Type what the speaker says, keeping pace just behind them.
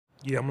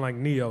Yeah, I'm like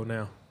Neo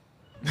now.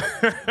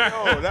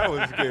 Oh, that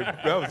was good.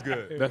 That was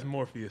good. That's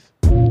Morpheus.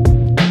 Look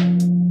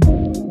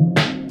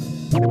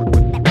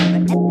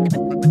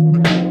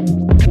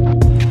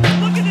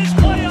at this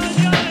play on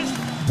Giannis.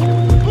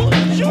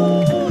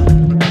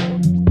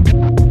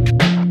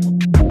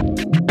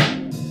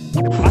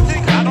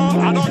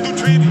 I don't do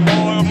trade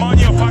or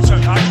money or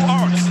fashion. I do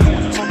arts.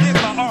 For me, it's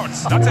about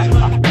arts. That's it.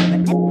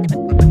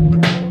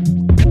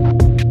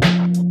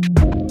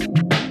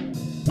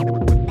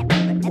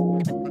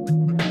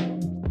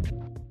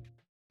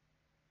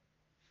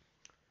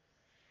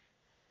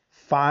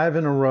 Five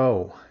in a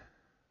row.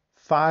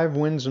 5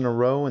 wins in a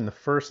row in the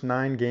first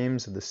 9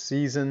 games of the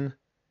season.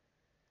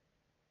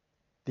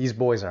 These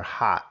boys are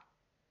hot.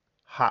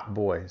 Hot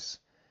boys.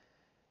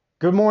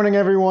 Good morning,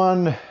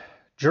 everyone.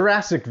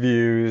 Jurassic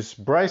Views,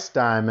 Bryce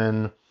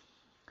Diamond.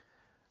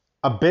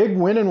 A big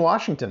win in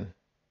Washington.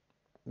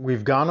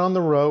 We've gone on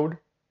the road.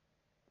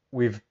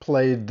 We've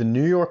played the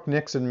New York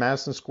Knicks in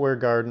Madison Square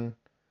Garden.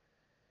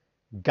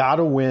 Got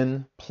a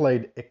win.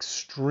 Played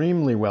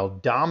extremely well.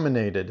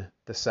 Dominated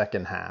the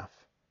second half.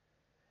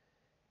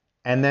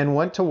 And then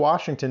went to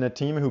Washington, a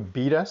team who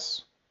beat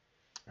us,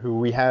 who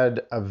we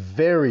had a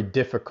very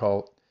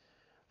difficult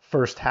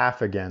first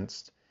half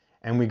against.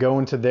 And we go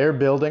into their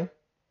building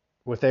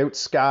without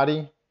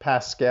Scotty,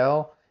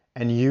 Pascal,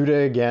 and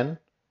Yuta again.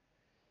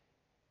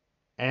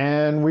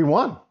 And we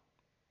won.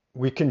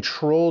 We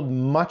controlled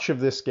much of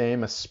this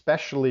game,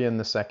 especially in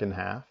the second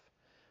half.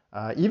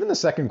 Even the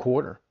second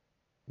quarter,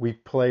 we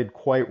played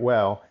quite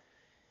well.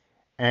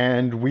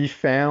 And we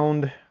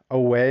found a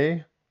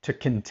way to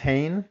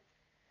contain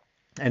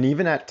and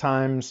even at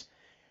times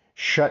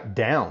shut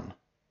down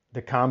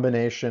the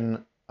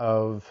combination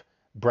of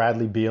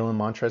Bradley Beal and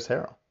Montrezl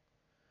Harrell.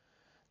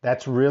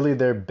 That's really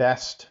their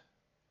best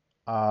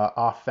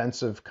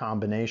offensive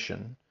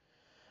combination.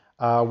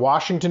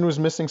 Washington was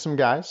missing some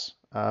guys.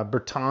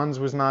 Bertans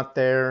was not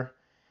there.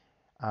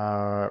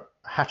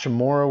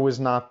 Hachimura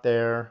was not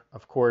there.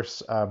 Of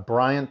course,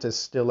 Bryant is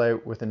still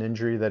out with an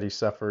injury that he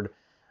suffered,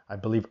 I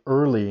believe,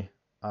 early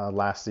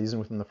last season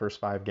within the first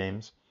 5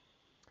 games.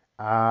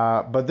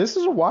 But this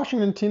is a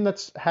Washington team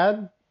that's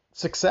had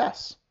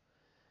success.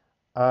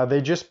 They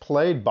just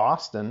played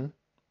Boston.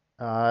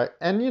 And,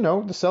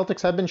 the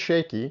Celtics have been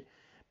shaky,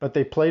 but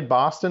they played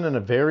Boston in a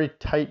very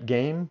tight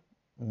game,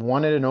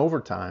 won it in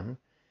overtime.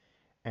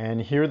 And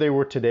here they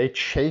were today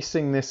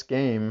chasing this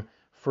game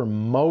for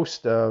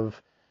most of,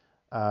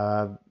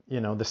 the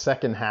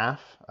second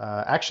half,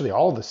 actually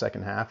all the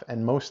second half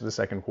and most of the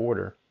second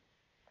quarter.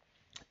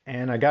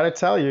 And I got to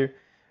tell you,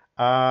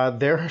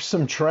 there are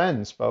some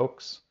trends,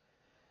 folks.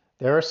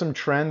 There are some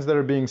trends that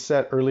are being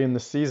set early in the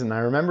season. I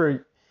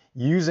remember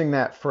using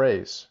that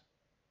phrase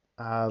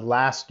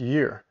last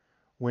year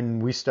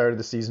when we started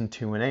the season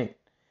 2-8.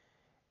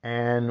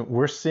 And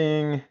we're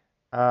seeing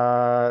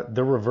the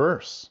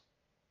reverse.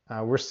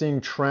 We're seeing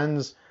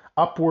trends,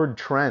 upward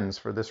trends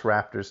for this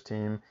Raptors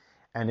team,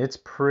 and it's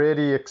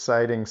pretty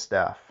exciting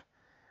stuff.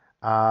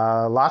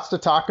 Lots to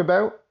talk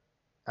about,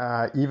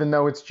 even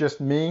though it's just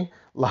me,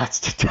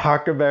 lots to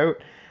talk about.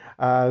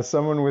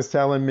 Someone was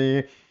telling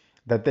me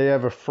that they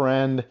have a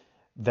friend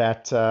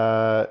that,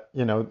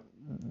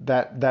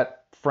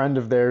 that friend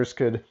of theirs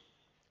could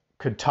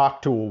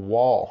talk to a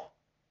wall.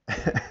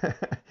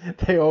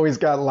 They always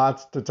got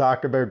lots to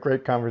talk about,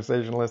 great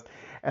conversationalist.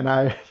 And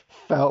I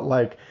felt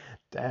like,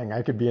 dang,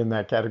 I could be in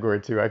that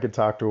category too. I could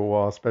talk to a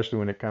wall, especially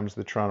when it comes to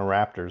the Toronto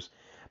Raptors.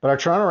 But our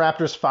Toronto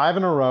Raptors, 5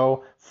 in a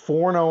row,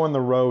 4-0 on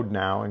the road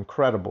now,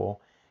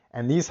 incredible.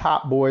 And these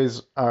hot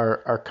boys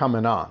are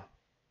coming on.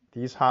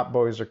 These hot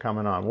boys are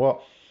coming on.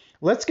 Well,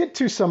 let's get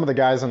to some of the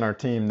guys on our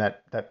team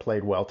that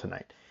played well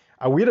tonight.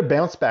 We had a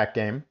bounce back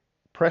game.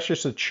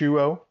 Precious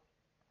Achiuwa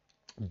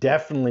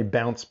definitely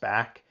bounced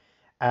back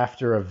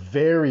after a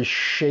very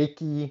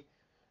shaky,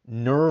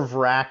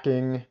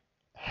 nerve-wracking,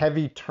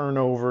 heavy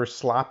turnover,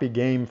 sloppy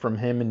game from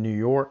him in New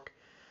York.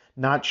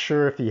 Not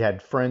sure if he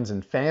had friends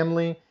and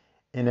family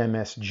in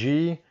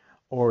MSG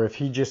or if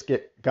he just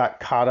got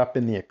caught up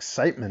in the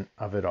excitement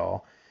of it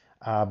all.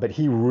 But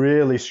he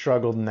really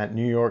struggled in that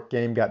New York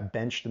game, got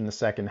benched in the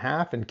second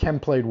half, and Kem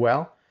played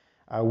well.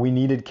 We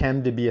needed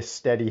Kem to be a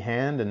steady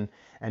hand,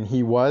 and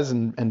he was,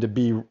 and to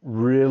be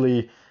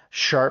really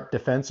sharp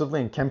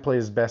defensively, and Kem played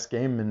his best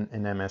game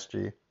in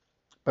MSG.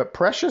 But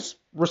Precious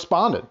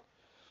responded.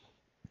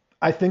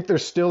 I think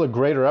there's still a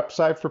greater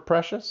upside for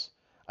Precious.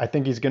 I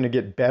think he's going to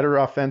get better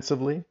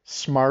offensively,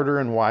 smarter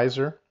and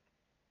wiser.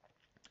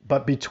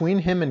 But between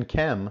him and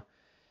Kem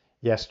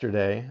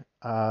yesterday,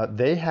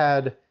 they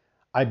had,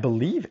 I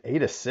believe,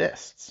 8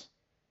 assists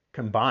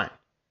combined.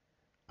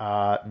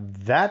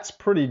 That's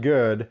pretty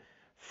good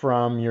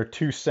from your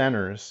 2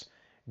 centers,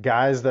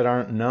 guys that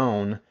aren't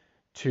known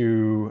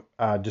to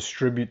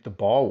distribute the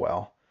ball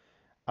well.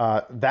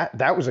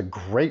 That was a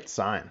great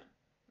sign.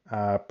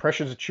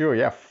 Precious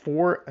Achiuwa,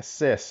 4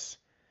 assists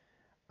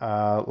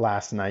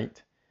last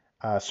night.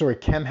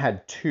 Kem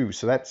had 2,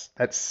 so that's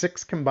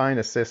 6 combined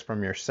assists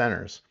from your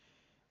centers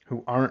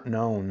who aren't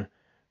known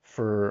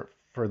for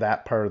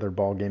that part of their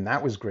ball game.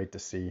 That was great to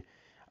see.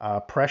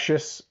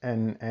 Precious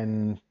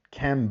and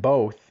Kem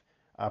both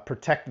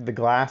protected the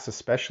glass,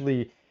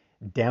 especially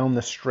down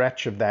the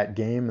stretch of that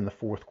game in the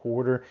fourth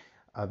quarter.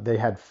 They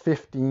had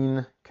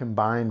 15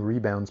 combined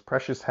rebounds.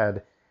 Precious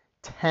had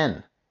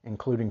 10,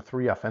 including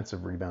 3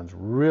 offensive rebounds.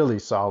 Really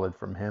solid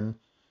from him.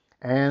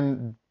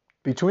 And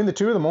between the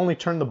two of them, only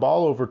turned the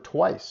ball over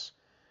twice,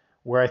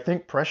 where I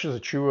think Precious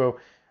Achiuwa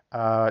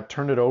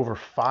turned it over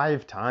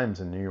 5 times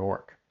in New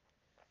York.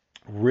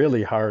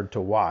 Really hard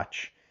to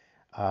watch,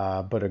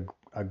 but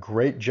a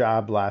great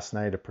job last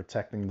night of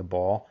protecting the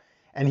ball.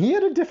 And he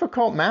had a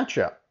difficult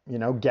matchup. You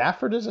know,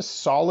 Gafford is a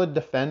solid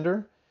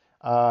defender.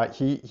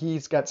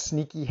 He's got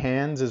sneaky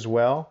hands as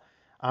well.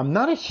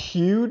 Not a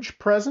huge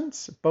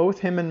presence. Both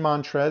him and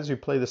Montrez, who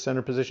play the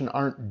center position,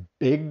 aren't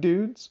big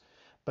dudes,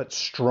 but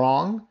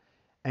strong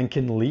and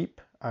can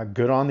leap.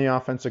 Good on the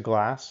offensive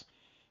glass.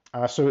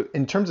 So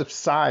in terms of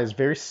size,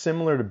 very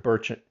similar to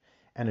Burchett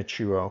and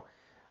Achiuwa.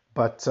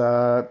 But,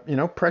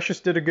 Precious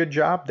did a good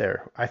job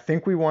there. I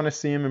think we want to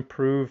see him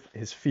improve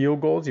his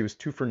field goals. He was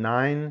 2 for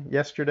 9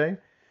 yesterday.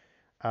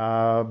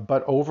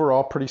 But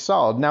overall, pretty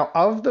solid. Now,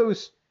 of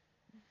those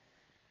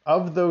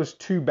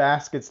 2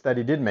 baskets that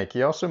he did make,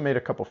 he also made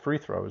a couple free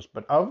throws.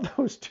 But of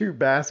those 2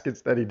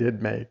 baskets that he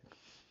did make,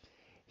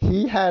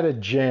 he had a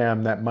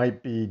jam that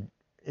might be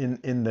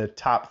in the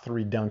top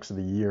 3 dunks of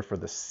the year for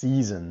the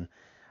season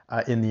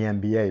in the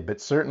NBA. But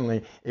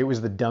certainly, it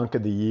was the dunk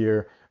of the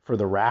year for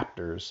the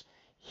Raptors.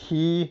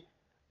 He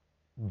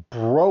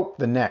broke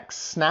the neck,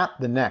 snapped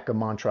the neck of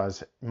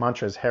Montrezl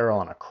Harrell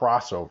on a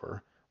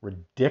crossover.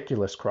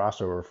 Ridiculous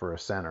crossover for a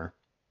center.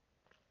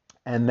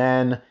 And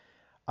then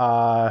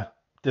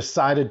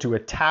decided to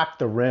attack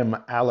the rim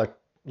a la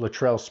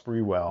Latrell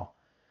Sprewell.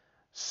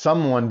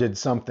 Someone did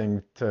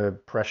something to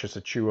Precious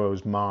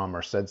Achiuwa's mom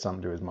or said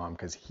something to his mom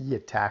because he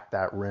attacked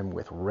that rim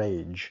with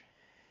rage.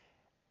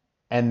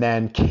 And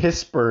then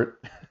Kispert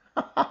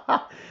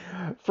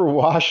for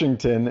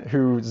Washington,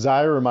 who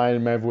Zaya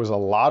reminded me of was a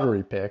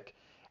lottery pick,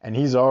 and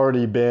he's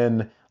already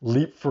been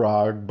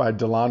leapfrogged by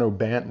Delano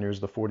Banton, who's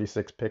the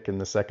 46th pick in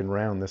the second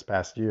round this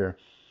past year.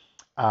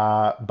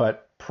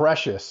 But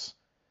Precious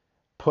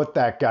put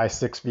that guy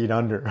 6 feet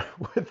under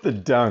with the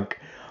dunk,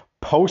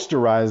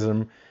 posterized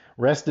him.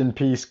 Rest in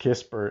peace,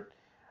 Kispert.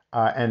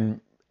 And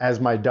as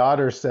my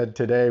daughter said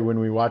today when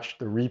we watched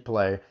the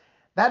replay,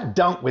 that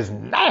dunk was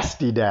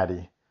nasty,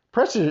 Daddy.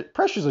 Precious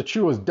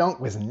Achiuwa's dunk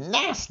was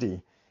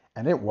nasty.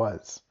 And it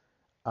was.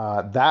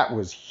 That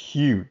was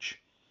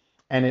huge.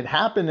 And it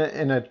happened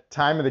in a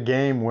time of the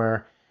game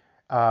where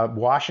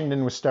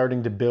Washington was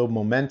starting to build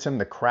momentum.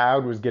 The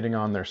crowd was getting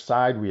on their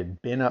side. We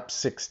had been up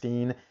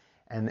 16,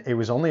 and it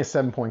was only a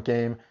 7-point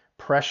game.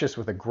 Precious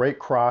with a great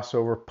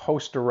crossover,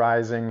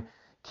 posterizing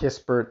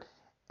Kispert,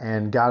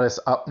 and got us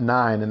up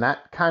 9. And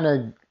that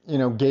kind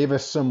of, gave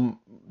us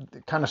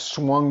kind of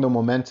swung the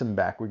momentum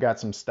back. We got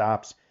some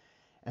stops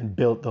and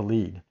built the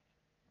lead.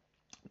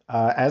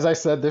 As I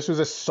said, this was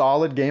a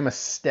solid game, a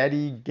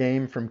steady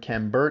game from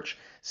Khem Birch.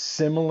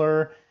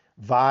 Similar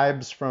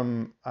vibes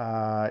from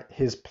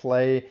his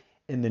play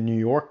in the New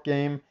York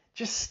game.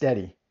 Just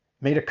steady.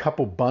 Made a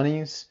couple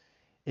bunnies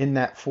in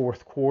that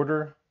fourth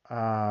quarter,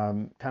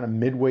 kind of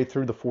midway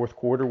through the fourth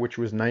quarter, which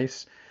was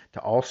nice to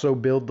also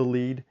build the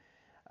lead.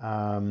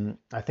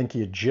 I think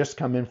he had just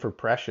come in for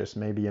Precious,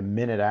 maybe a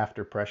minute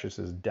after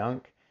Precious's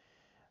dunk.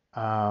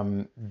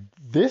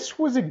 This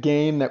was a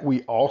game that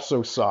we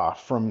also saw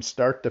from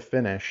start to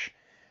finish.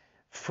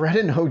 Fred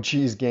and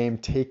OG's game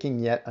taking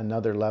yet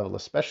another level,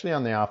 especially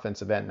on the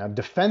offensive end. Now,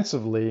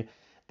 defensively,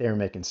 they were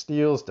making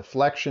steals,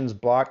 deflections,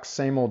 blocks,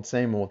 same old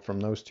from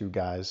those 2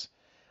 guys.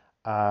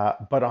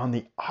 But on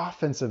the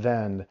offensive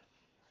end,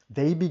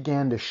 they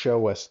began to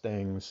show us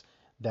things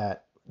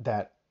that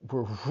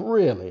were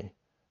really,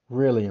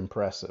 really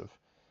impressive.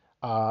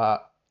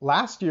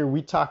 Last year,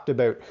 we talked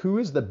about who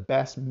is the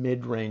best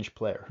mid-range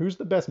player, who's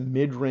the best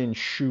mid-range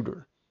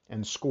shooter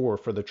and scorer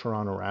for the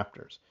Toronto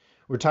Raptors.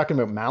 We're talking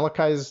about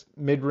Malachi's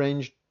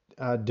mid-range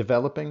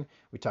developing.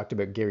 We talked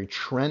about Gary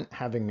Trent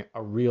having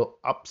a real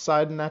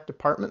upside in that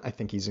department. I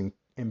think he's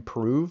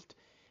improved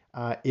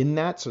in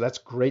that. So that's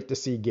great to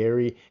see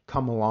Gary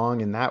come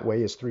along in that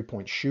way. His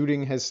 3-point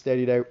shooting has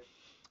steadied out.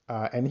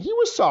 And he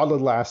was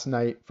solid last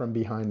night from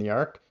behind the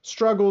arc.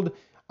 Struggled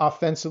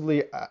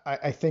offensively,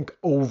 I think,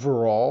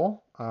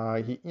 overall.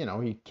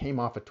 He came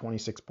off a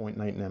 26-point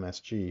night in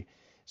MSG.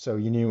 So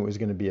you knew it was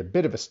going to be a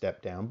bit of a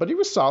step down. But he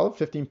was solid,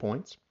 15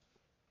 points.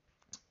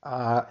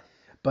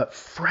 But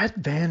Fred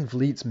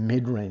VanVleet's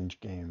mid-range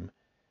game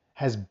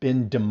has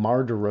been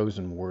DeMar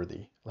DeRozan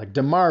worthy. Like,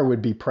 DeMar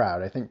would be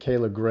proud. I think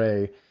Kayla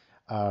Gray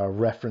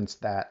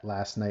referenced that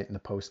last night in the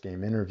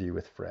post-game interview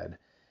with Fred.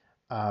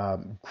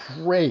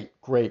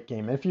 Great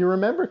game. And if you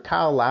remember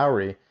Kyle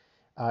Lowry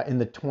in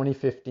the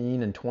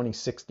 2015 and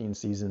 2016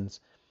 seasons,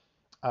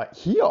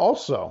 he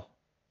also,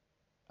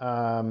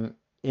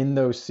 in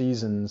those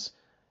seasons,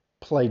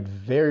 played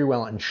very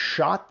well and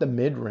shot the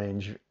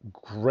mid-range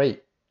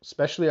great,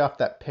 especially off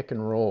that pick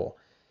and roll.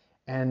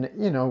 And,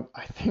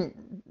 I think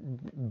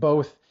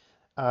both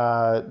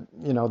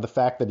The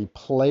fact that he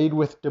played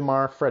with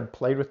DeMar, Fred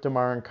played with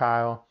DeMar and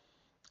Kyle,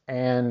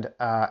 and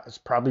has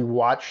probably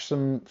watched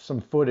some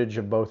footage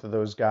of both of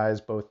those guys,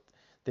 both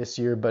this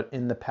year but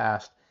in the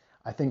past.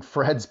 I think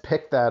Fred's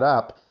picked that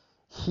up.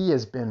 He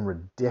has been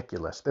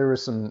ridiculous. There were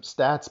some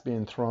stats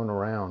being thrown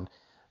around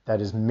that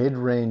his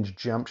mid-range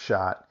jump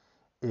shot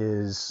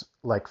is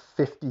like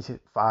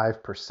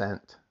 55%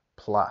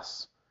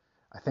 plus.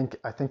 I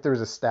think there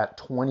was a stat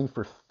 20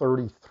 for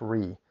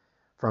 33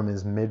 from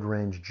his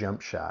mid-range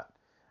jump shot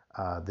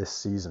this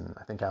season.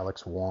 I think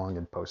Alex Wong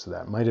had posted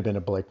that. Might have been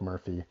a Blake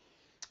Murphy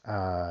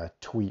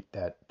tweet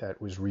that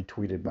was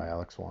retweeted by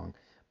Alex Wong.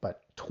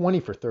 But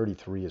 20 for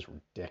 33 is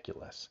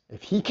ridiculous.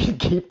 If he can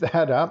keep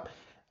that up,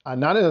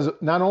 not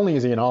only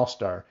is he an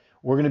all-star,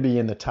 we're going to be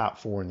in the top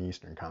 4 in the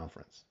Eastern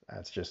Conference.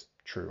 That's just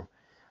true.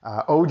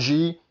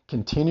 OG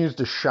continues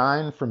to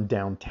shine from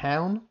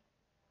downtown.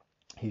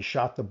 He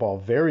shot the ball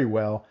very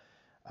well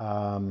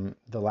the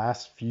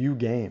last few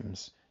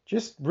games.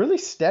 Just really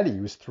steady.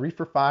 He was 3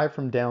 for 5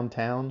 from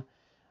downtown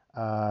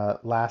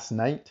last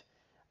night.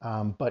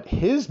 But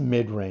his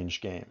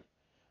mid-range game,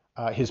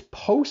 his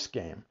post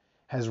game,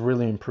 has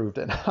really improved.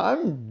 And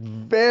I'm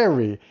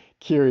very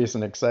curious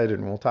and excited,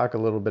 and we'll talk a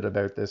little bit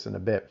about this in a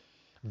bit.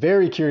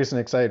 Very curious and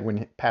excited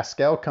when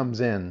Pascal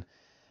comes in.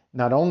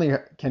 Not only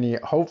can he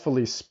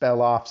hopefully spell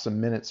off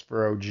some minutes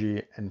for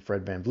OG and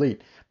Fred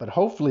VanVleet, but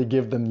hopefully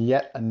give them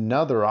yet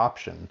another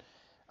option.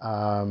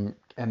 And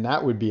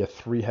that would be a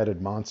 3-headed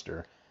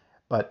monster.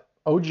 But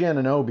OG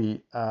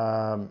Anunoby,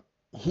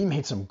 he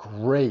made some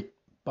great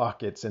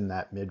buckets in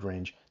that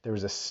mid-range. There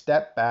was a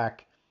step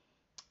back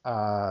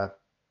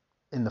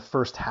in the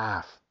first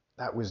half.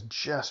 That was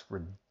just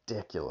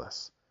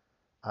ridiculous.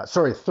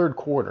 Third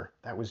quarter.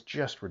 That was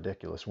just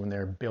ridiculous. When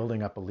they're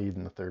building up a lead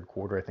in the third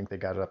quarter, I think they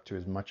got it up to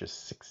as much as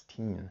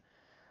 16.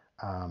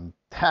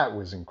 That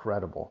was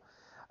incredible.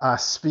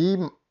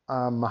 Svi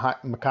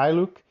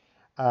Mikhailuk.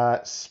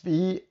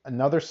 Svi,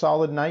 another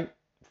solid night.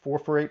 4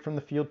 for 8 from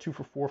the field, 2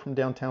 for 4 from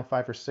downtown,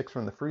 5 for 6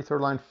 from the free throw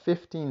line,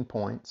 15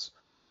 points.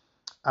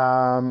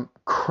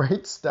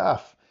 Great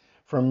stuff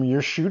from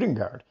your shooting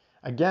guard.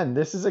 Again,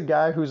 this is a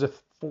guy who's a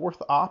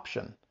 4th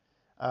option.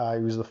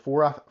 He was the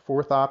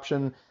 4th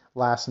option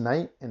last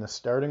night in a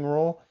starting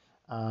role.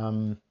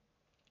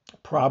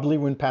 Probably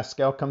when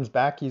Pascal comes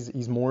back,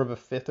 he's more of a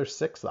 5th or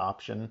 6th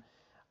option.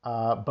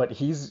 But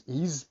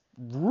he's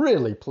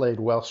really played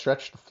well,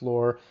 stretched the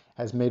floor,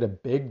 has made a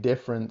big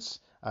difference.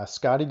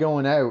 Scotty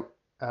going out,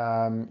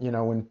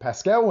 when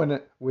Pascal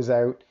was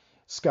out,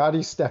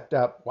 Scotty stepped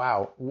up.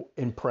 Wow,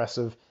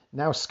 impressive.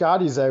 Now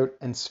Scotty's out,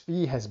 and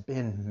Svi has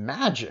been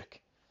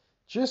magic.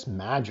 Just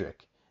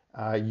magic.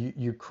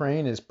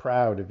 Ukraine is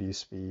proud of you,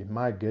 Svi.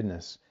 My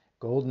goodness.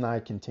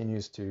 GoldenEye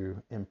continues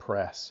to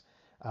impress.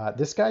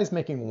 This guy's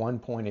making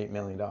 $1.8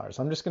 million.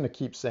 I'm just going to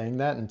keep saying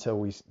that until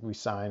we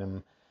sign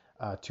him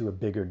to a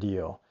bigger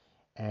deal.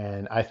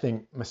 And I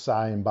think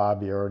Masai and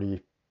Bobby are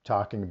already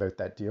talking about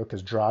that deal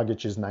because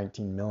Dragic's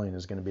 $19 million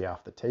is going to be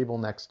off the table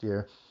next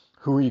year.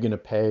 Who are you going to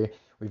pay?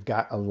 We've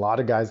got a lot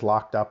of guys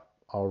locked up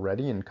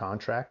already in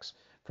contracts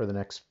for the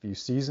next few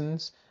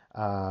seasons.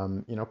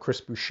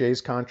 Chris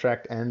Boucher's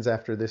contract ends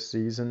after this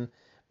season,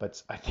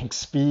 but I think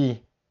Svi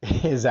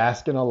is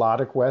asking a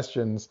lot of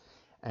questions,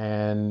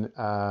 and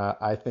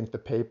I think the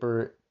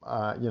paper,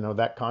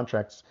 that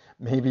contract's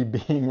maybe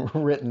being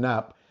written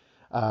up.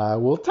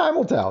 Time will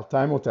tell.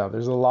 Time will tell.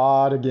 There's a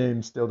lot of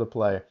games still to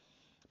play,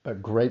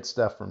 but great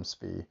stuff from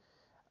Svi.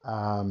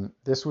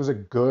 This was a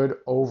good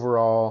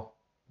overall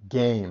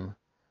game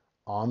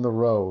on the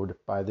road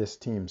by this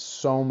team.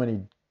 So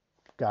many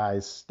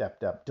guys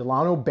stepped up.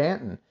 Delano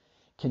Banton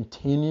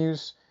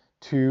continues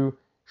to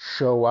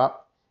show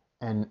up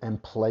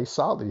and play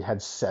solid. He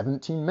had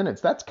 17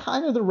 minutes. That's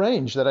kind of the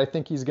range that I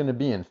think he's going to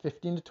be in.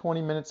 15 to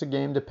 20 minutes a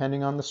game,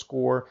 depending on the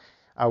score.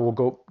 We'll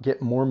go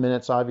get more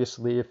minutes,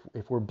 obviously,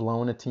 if we're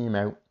blowing a team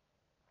out.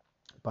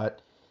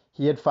 But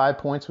he had 5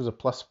 points, was a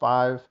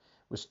 +5,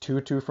 was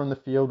 2-2 from the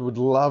field. Would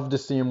love to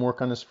see him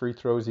work on his free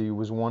throws. He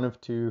was 1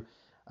 of 2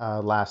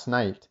 last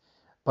night.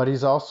 But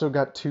he's also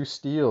got 2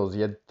 steals.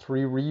 He had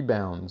 3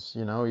 rebounds.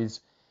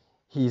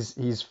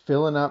 He's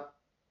filling up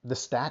the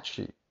stat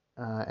sheet.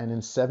 And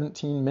in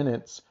 17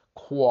 minutes,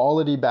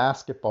 quality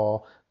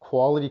basketball,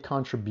 quality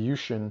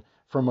contribution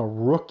from a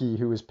rookie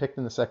who was picked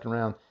in the second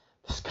round.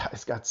 This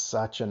guy's got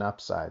such an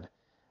upside.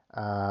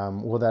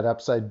 Will that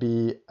upside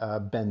be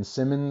Ben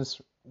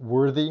Simmons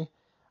worthy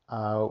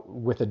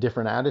with a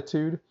different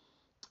attitude?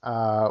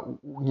 Who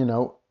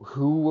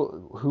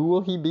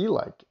will he be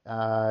like?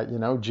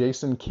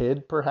 Jason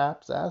Kidd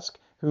perhaps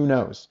who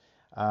knows?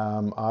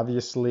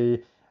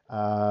 Obviously,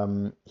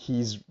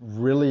 he's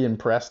really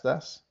impressed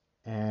us,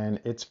 and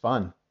it's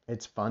fun.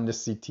 It's fun to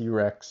see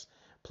T-Rex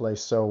play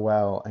so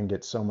well and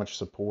get so much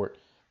support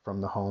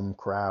from the home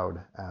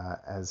crowd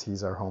as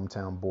he's our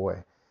hometown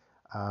boy.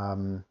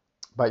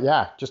 But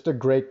yeah, just a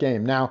great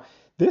game. Now,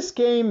 this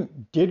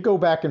game did go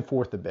back and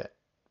forth a bit.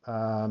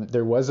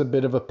 There was a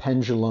bit of a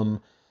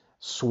pendulum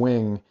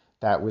swing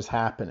that was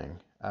happening.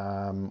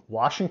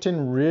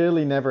 Washington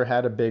really never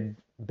had a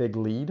big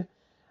lead.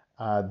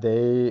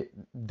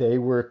 They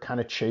were kind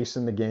of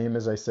chasing the game,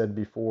 as I said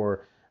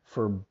before,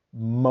 for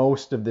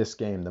most of this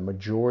game, the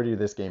majority of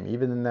this game.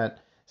 Even in that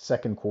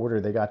second quarter,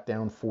 they got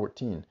down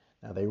 14.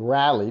 Now they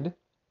rallied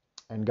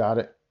and got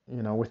it,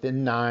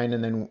 within 9,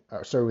 and then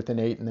within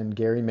 8, and then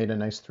Gary made a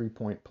nice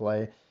 3-point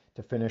play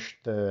to finish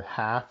the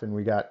half, and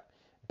we got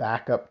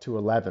back up to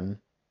 11.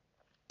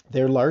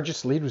 Their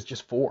largest lead was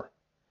just 4,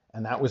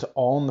 and that was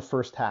all in the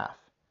first half.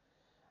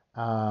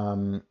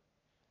 And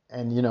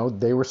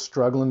they were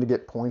struggling to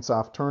get points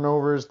off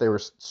turnovers. They were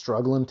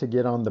struggling to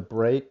get on the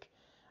break,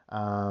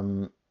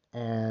 and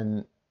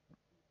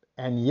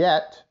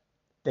yet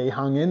they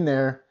hung in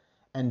there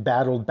and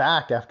battled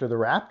back after the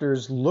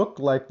Raptors looked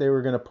like they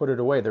were going to put it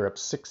away. They're up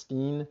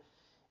 16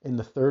 in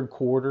the third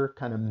quarter,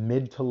 kind of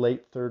mid to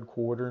late third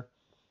quarter.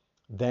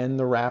 Then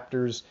the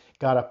Raptors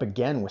got up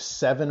again with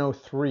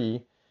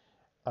 7:03.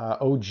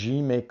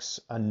 OG makes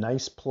a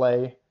nice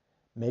play,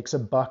 makes a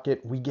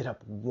bucket. We get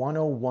up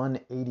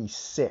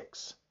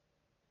 101-86.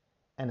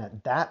 And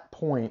at that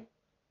point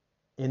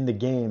in the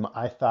game,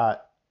 I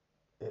thought,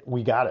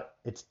 we got it.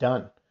 It's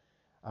done.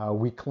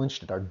 We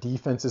clinched it. Our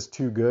defense is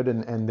too good,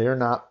 and they're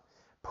not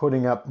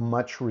putting up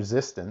much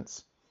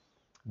resistance.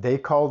 They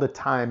called a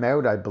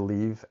timeout, I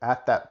believe,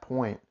 at that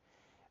point,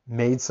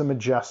 made some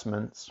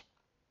adjustments,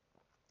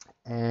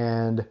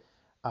 and,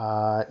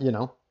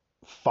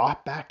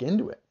 fought back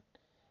into it.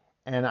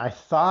 And I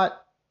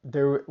thought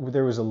there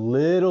was a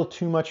little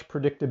too much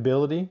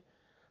predictability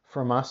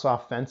from us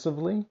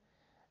offensively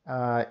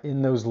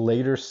in those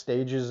later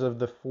stages of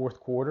the fourth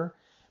quarter.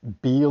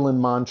 Beal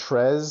and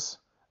Montrez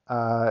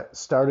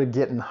started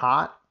getting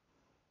hot.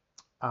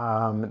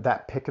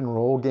 That pick and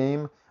roll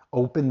game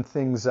opened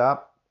things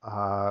up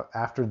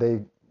after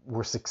they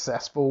were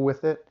successful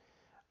with it.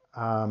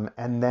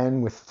 And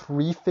then with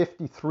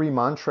 3:53,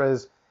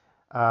 Montrez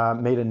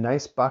made a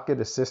nice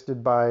bucket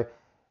assisted by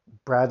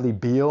Bradley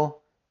Beal.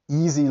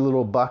 Easy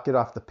little bucket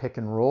off the pick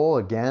and roll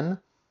again.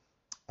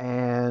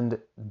 And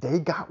they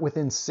got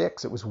within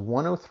 6. It was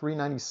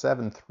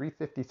 103-97,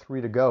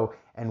 3:53 to go,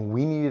 and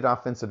we needed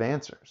offensive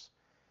answers.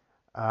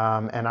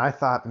 And I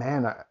thought,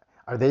 man,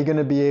 are they going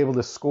to be able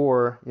to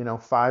score,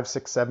 5,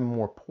 6, 7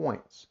 more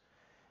points?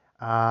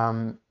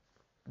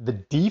 The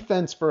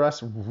defense for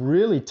us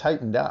really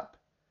tightened up.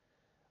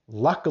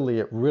 Luckily,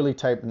 it really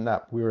tightened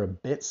up. We were a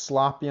bit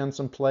sloppy on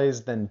some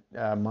plays. Then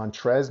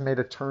Montrez made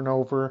a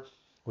turnover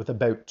with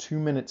about 2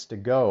 minutes to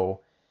go.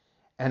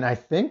 And I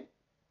think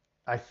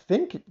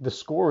the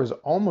score was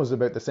almost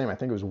about the same. I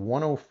think it was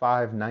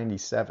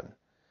 105-97.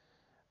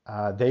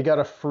 They got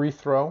a free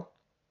throw,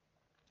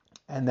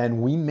 and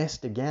then we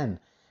missed again.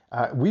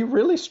 We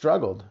really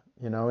struggled.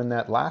 In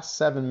that last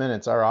 7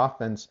 minutes, our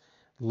offense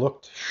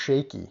looked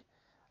shaky.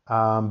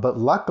 But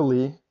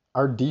luckily,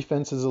 our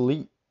defense is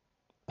elite.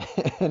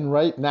 And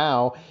right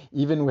now,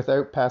 even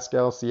without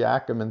Pascal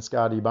Siakam and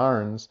Scotty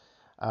Barnes,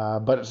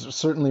 but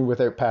certainly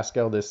without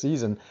Pascal this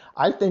season,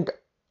 I think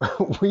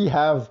we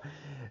have,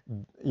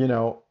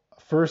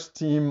 first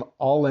team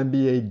All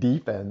NBA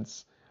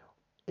defense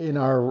in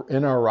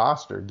our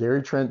roster.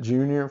 Gary Trent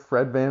Jr.,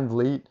 Fred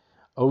VanVleet,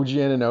 OG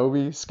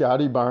Anunoby,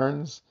 Scotty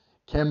Barnes,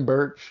 Khem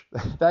Birch.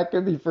 That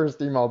could be first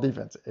team All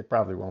defense. It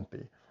probably won't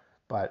be,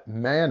 but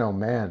man, oh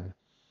man,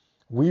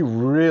 we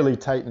really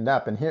tightened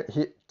up, and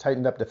he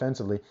tightened up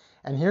defensively.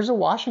 And here's a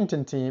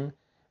Washington team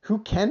who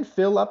can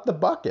fill up the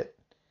bucket.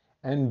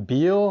 And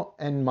Beal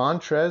and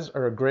Montrez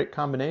are a great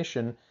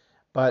combination,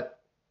 but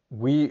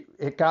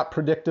it got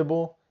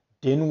predictable.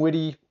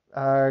 Dinwiddie,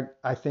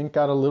 I think,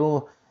 got a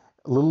little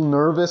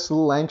nervous, a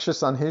little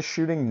anxious on his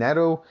shooting.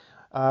 Neto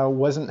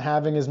wasn't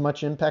having as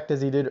much impact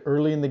as he did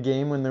early in the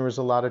game when there was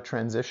a lot of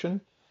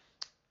transition,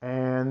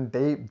 and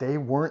they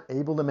weren't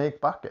able to make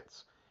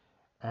buckets.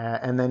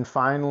 And then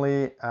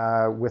finally,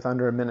 with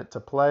under a minute to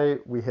play,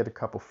 we hit a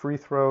couple free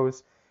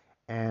throws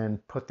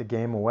and put the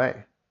game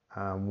away,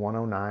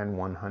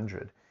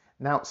 109-100.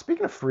 Now,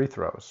 speaking of free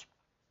throws,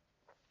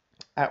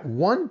 at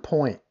one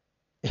point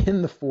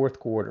in the fourth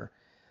quarter,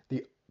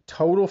 the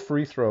total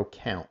free throw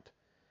count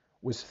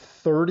was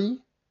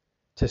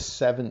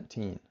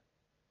 30-17.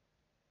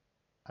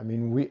 I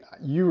mean,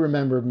 you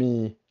remember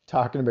me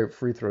talking about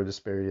free throw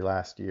disparity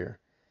last year.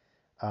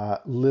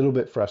 Little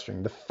bit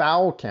frustrating. The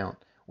foul count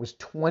was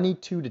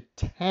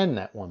 22-10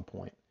 at one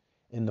point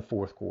in the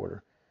fourth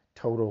quarter.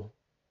 Total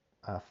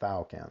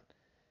foul count.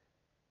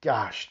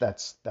 Gosh,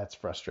 that's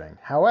frustrating.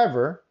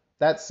 However,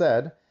 that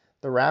said,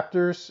 the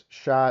Raptors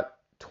shot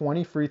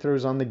 20 free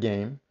throws on the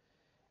game,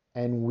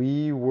 and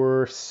we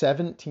were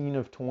 17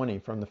 of 20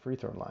 from the free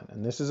throw line.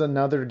 And this is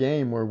another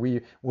game where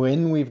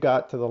when we've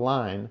got to the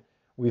line,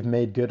 we've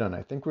made good on it.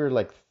 I think we were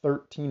like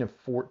 13 of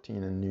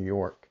 14 in New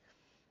York.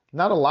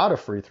 Not a lot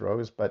of free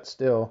throws, but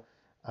still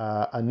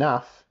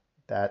enough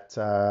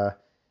that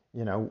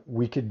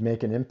we could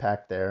make an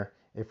impact there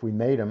if we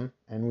made them,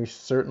 and we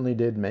certainly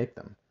did make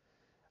them.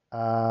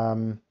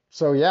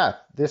 So yeah,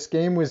 this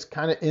game was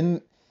kind of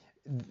in,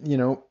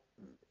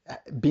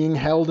 being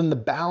held in the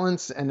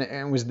balance,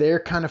 and was there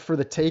kind of for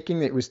the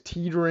taking. It was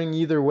teetering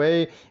either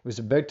way. It was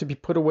about to be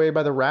put away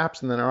by the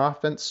Raps, and then our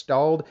offense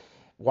stalled.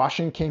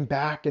 Washington came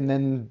back, and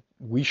then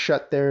we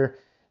shut their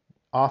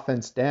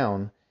offense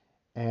down.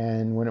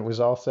 And when it was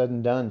all said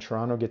and done,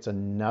 Toronto gets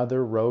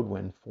another road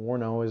win,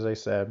 4-0, as I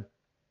said,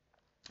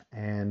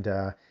 and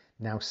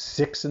now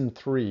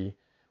 6-3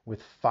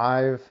 with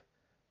 5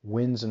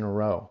 wins in a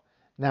row.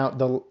 Now,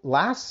 the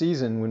last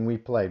season when we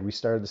played, we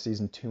started the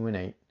season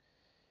 2-8.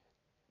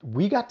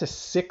 We got to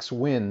 6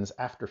 wins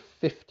after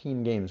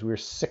 15 games. We were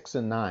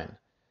 6-9.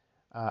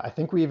 I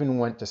think we even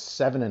went to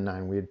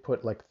 7-9. We had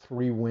put like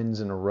 3 wins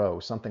in a row,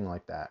 something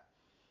like that.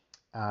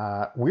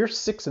 We're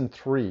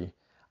 6-3.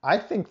 I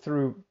think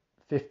through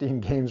 15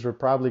 games, we're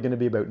probably going to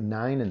be about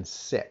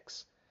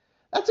 9-6.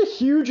 That's a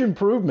huge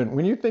improvement.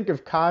 When you think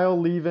of Kyle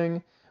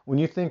leaving, when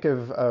you think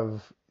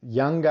of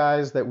young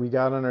guys that we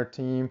got on our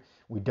team,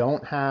 we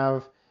don't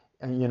have,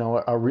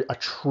 a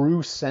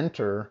true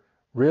center,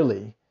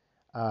 really.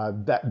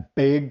 That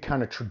big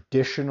kind of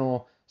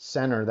traditional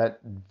center that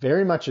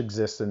very much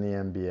exists in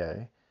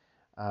the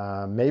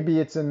NBA. Maybe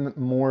it's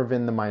more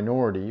in the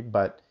minority,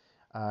 but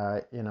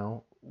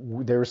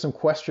there were some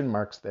question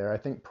marks there. I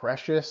think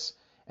Precious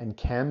and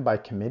Kem by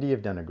committee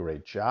have done a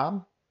great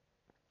job.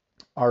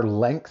 Our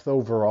length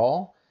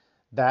overall,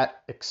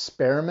 that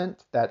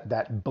experiment,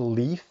 that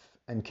belief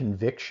and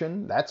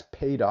conviction, that's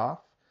paid off.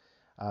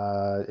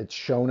 It's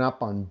shown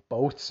up on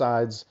both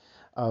sides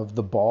of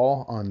the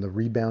ball on the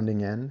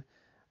rebounding end.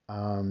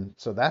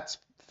 So that's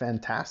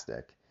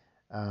fantastic.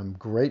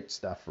 Great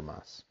stuff from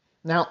us.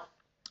 Now,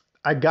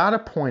 I got to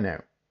point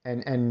out,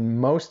 and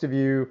most of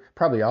you,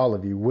 probably all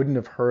of you, wouldn't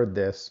have heard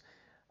this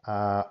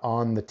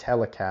on the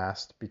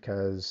telecast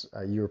because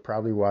you were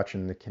probably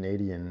watching the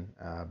Canadian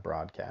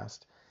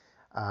broadcast.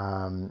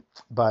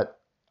 But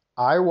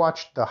I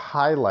watched the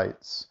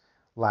highlights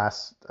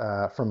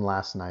from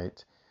last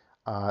night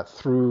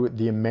through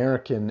the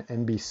American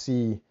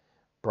NBC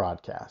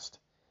broadcast.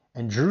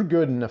 And Drew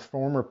Gooden, a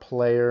former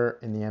player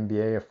in the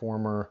NBA, a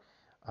former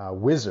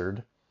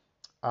Wizard,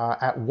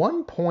 at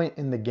one point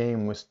in the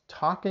game was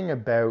talking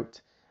about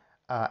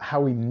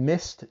how he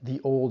missed the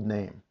old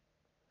name.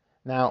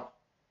 Now,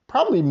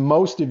 probably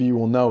most of you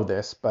will know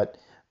this, but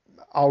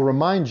I'll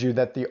remind you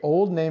that the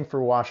old name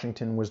for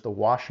Washington was the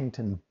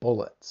Washington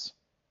Bullets.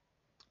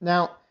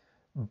 Now,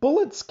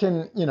 bullets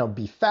can,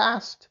 be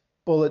fast.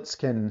 Bullets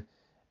can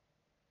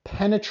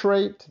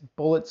penetrate.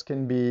 Bullets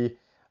can be,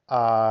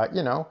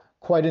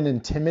 quite an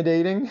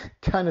intimidating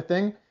kind of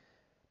thing,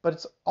 but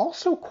it's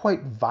also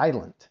quite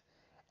violent.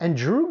 And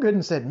Drew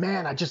Gooden said,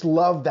 man, I just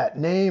love that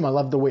name. I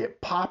love the way it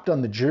popped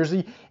on the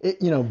jersey.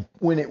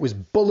 When it was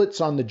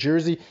Bullets on the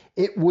jersey,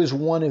 it was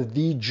one of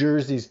the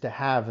jerseys to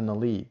have in the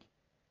league.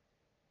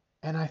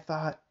 And I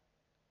thought,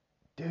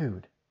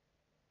 dude,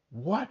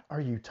 what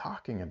are you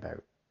talking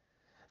about?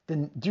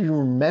 Then do you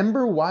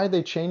remember why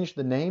they changed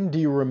the name? Do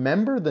you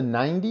remember the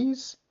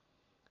 90s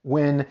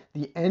when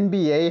the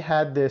NBA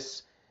had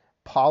this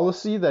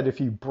policy that if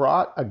you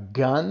brought a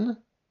gun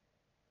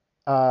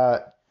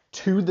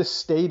to the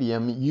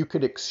stadium, you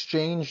could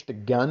exchange the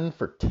gun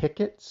for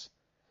tickets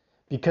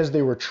because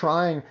they were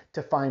trying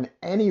to find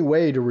any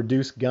way to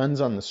reduce guns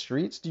on the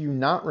streets? Do you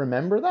not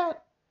remember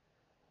that?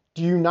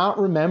 Do you not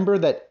remember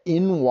that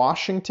in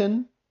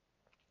Washington,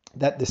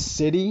 that the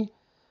city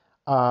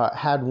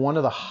had one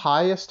of the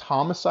highest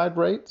homicide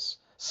rates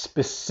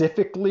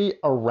specifically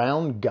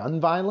around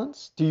gun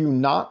violence? Do you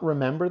not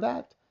remember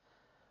that?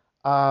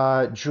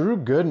 Drew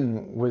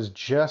Gooden was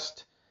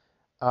just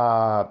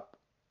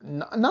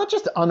not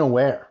just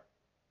unaware.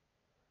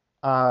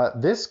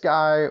 This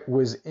guy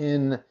was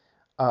in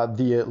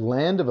the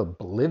land of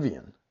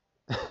oblivion.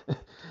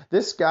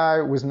 This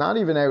guy was not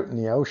even out in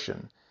the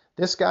ocean.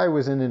 This guy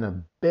was in an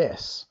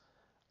abyss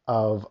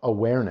of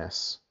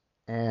awareness.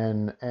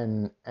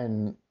 And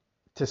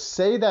to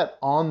say that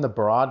on the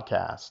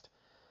broadcast,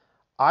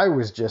 I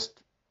was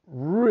just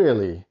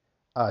really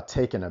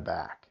taken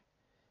aback.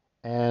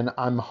 And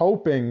I'm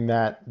hoping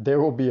that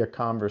there will be a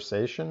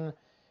conversation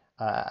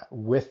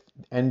with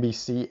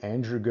NBC,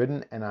 Andrew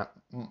Gooden, and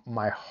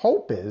my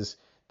hope is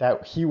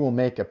that he will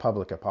make a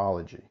public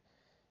apology.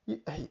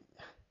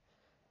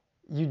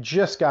 You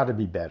just got to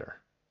be better.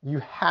 You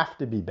have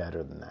to be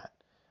better than that.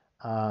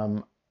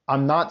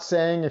 I'm not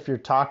saying if you're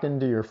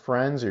talking to your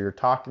friends or you're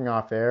talking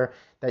off air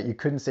that you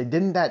couldn't say,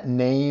 didn't that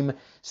name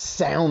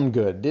sound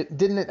good?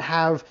 Didn't it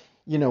have,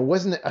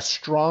 wasn't it a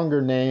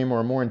stronger name or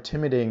a more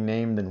intimidating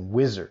name than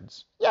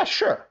Wizards? Yeah,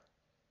 sure.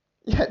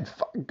 Yeah,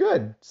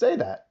 good. Say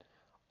that.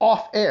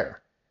 Off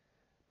air.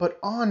 But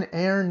on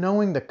air,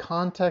 knowing the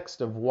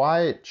context of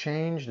why it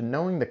changed and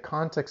knowing the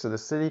context of the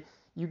city,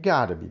 you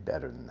got to be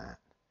better than that.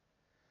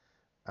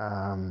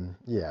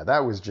 Yeah,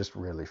 that was just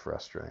really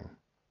frustrating.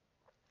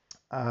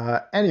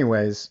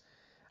 Anyways,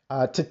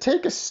 to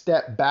take a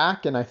step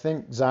back, and I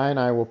think Zion and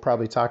I will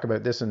probably talk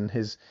about this in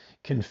his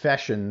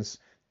confessions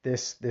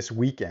this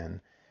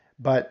weekend,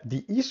 but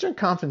the Eastern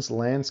Conference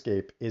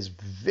landscape is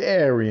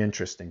very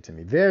interesting to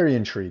me, very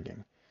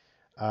intriguing.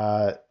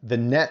 The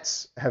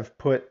Nets have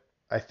put,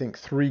 I think,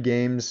 3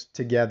 games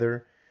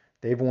together.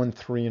 They've won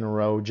 3 in a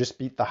row, just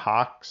beat the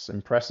Hawks.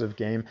 Impressive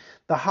game.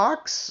 The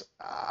Hawks,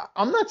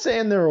 I'm not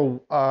saying they're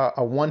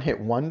a one-hit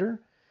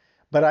wonder,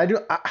 but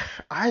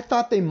I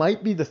thought they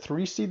might be the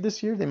 3 seed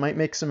this year. They might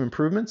make some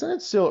improvements, and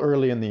it's still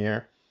early in the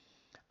year.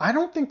 I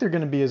don't think they're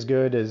going to be as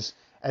good as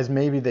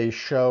maybe they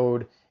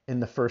showed in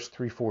the first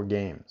 3-4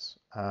 games.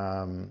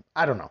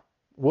 I don't know.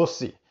 We'll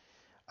see.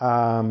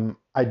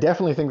 I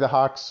definitely think the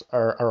Hawks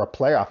are a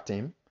playoff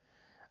team,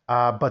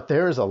 but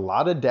there is a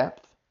lot of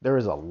depth. There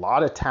is a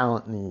lot of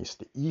talent in the East.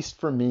 The East,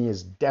 for me,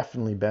 is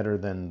definitely better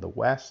than the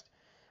West.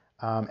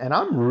 And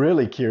I'm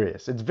really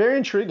curious. It's very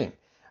intriguing.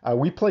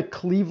 We play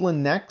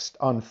Cleveland next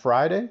on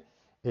Friday.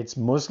 It's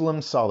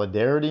Muslim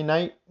Solidarity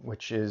Night,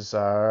 which is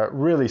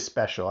really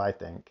special, I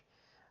think,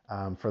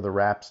 for the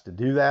Raps to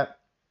do that.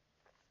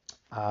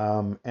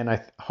 And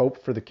I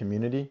hope for the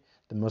community,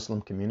 the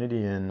Muslim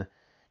community in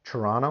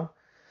Toronto.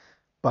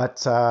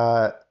 But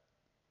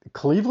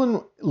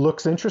Cleveland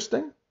looks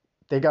interesting.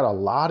 They got a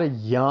lot of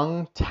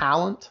young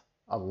talent,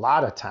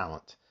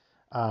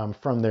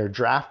 from their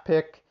draft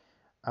pick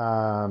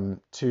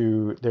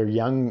to their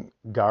young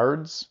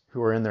guards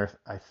who are in their,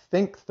 I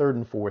think, 3rd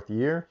and 4th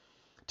year,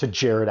 to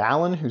Jared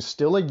Allen, who's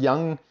still a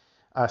young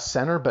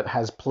center but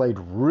has played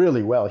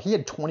really well. He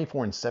had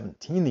 24 and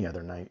 17 the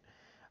other night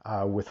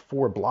with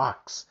 4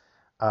 blocks.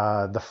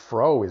 The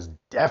Fro is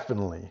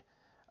definitely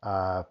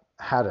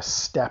had a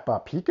step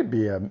up. He could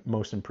be a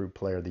most improved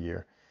player of the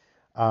year.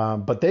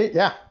 But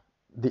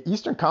the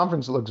Eastern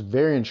Conference looks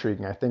very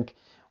intriguing. I think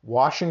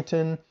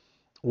Washington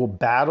will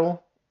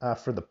battle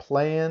for the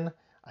play-in.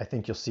 I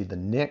think you'll see the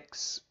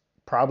Knicks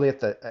probably at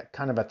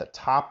the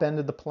top end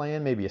of the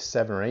play-in, maybe a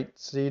 7 or 8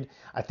 seed.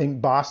 I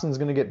think Boston's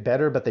going to get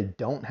better, but they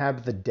don't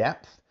have the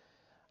depth.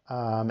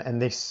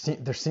 And there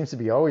seems to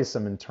be always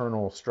some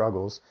internal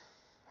struggles.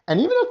 And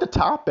even at the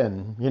top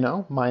end,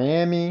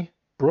 Miami,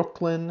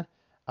 Brooklyn,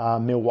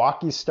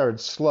 Milwaukee started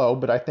slow,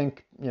 but I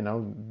think,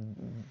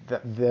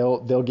 that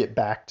they'll get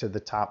back to the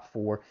top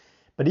 4.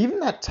 But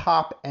even that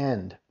top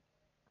end,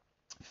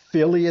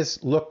 Philly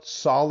has looked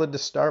solid to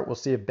start. We'll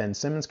see if Ben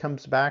Simmons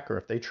comes back or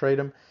if they trade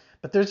him.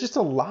 But there's just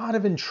a lot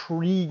of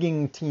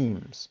intriguing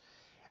teams.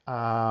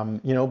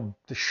 The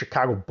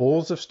Chicago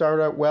Bulls have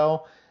started out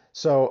well.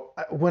 So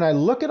when I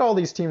look at all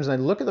these teams and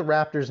I look at the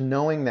Raptors,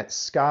 knowing that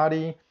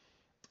Scottie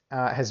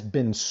has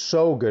been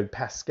so good,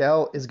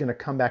 Pascal is going to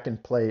come back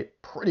and play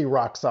pretty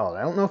rock solid.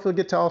 I don't know if he'll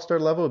get to all-star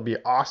level. It would be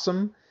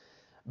awesome.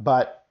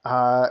 But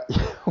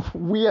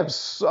we have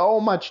so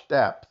much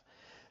depth,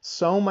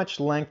 so much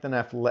length and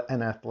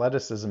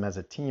athleticism as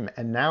a team.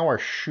 And now our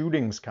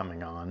shooting's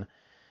coming on.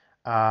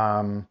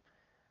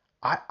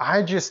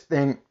 I just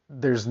think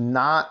there's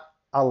not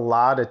a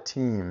lot of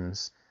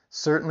teams,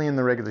 certainly in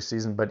the regular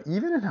season, but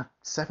even in a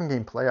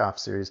 7-game playoff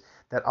series,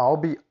 that I'll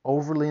be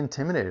overly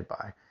intimidated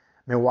by.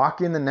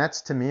 Milwaukee and the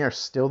Nets, to me, are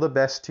still the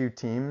best 2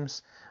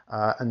 teams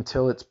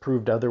until it's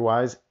proved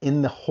otherwise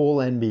in the whole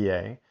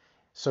NBA.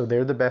 So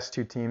they're the best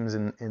 2 teams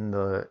in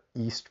the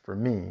East for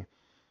me.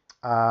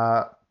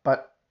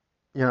 But,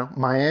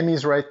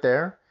 Miami's right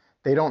there.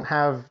 They don't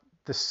have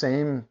the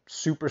same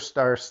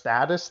superstar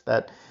status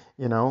that,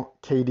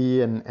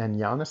 KD and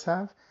Giannis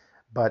have.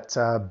 But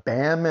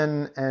Bam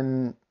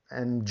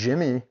and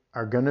Jimmy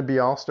are going to be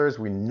all-stars.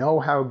 We know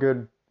how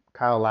good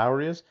Kyle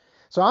Lowry is.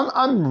 So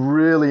I'm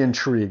really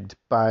intrigued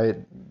by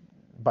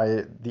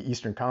the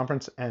Eastern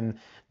Conference and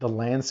the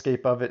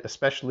landscape of it,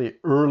 especially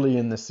early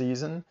in the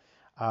season.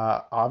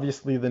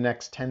 Obviously, the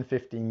next 10,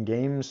 15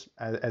 games,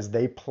 as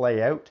they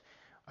play out,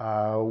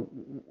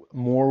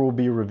 more will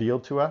be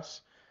revealed to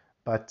us.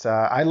 But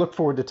I look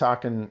forward to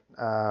talking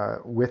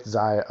with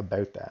Zaya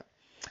about that.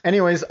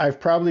 Anyways, I've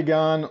probably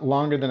gone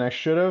longer than I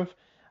should have.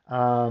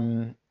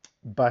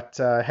 But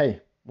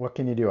hey, what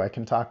can you do? I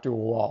can talk to a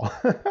wall.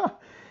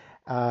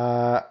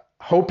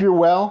 Hope you're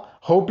well.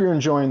 Hope you're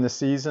enjoying the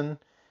season.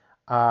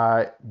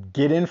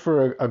 Get in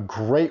for a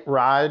great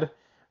ride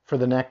for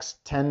the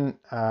next 10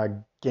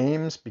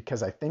 games,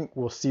 because I think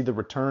we'll see the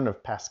return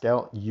of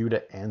Pascal,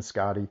 Yuta, and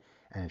Scottie,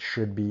 and it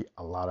should be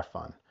a lot of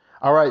fun.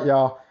 All right,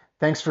 y'all.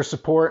 Thanks for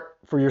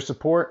your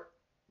support.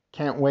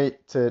 Can't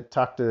wait to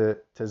talk to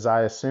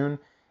Zaya soon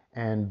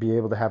and be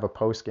able to have a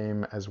post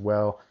game as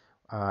well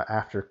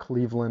after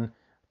Cleveland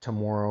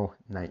tomorrow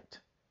night.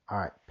 All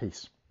right,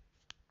 peace.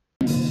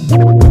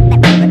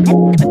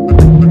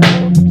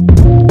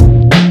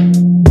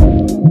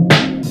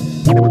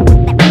 Thank you.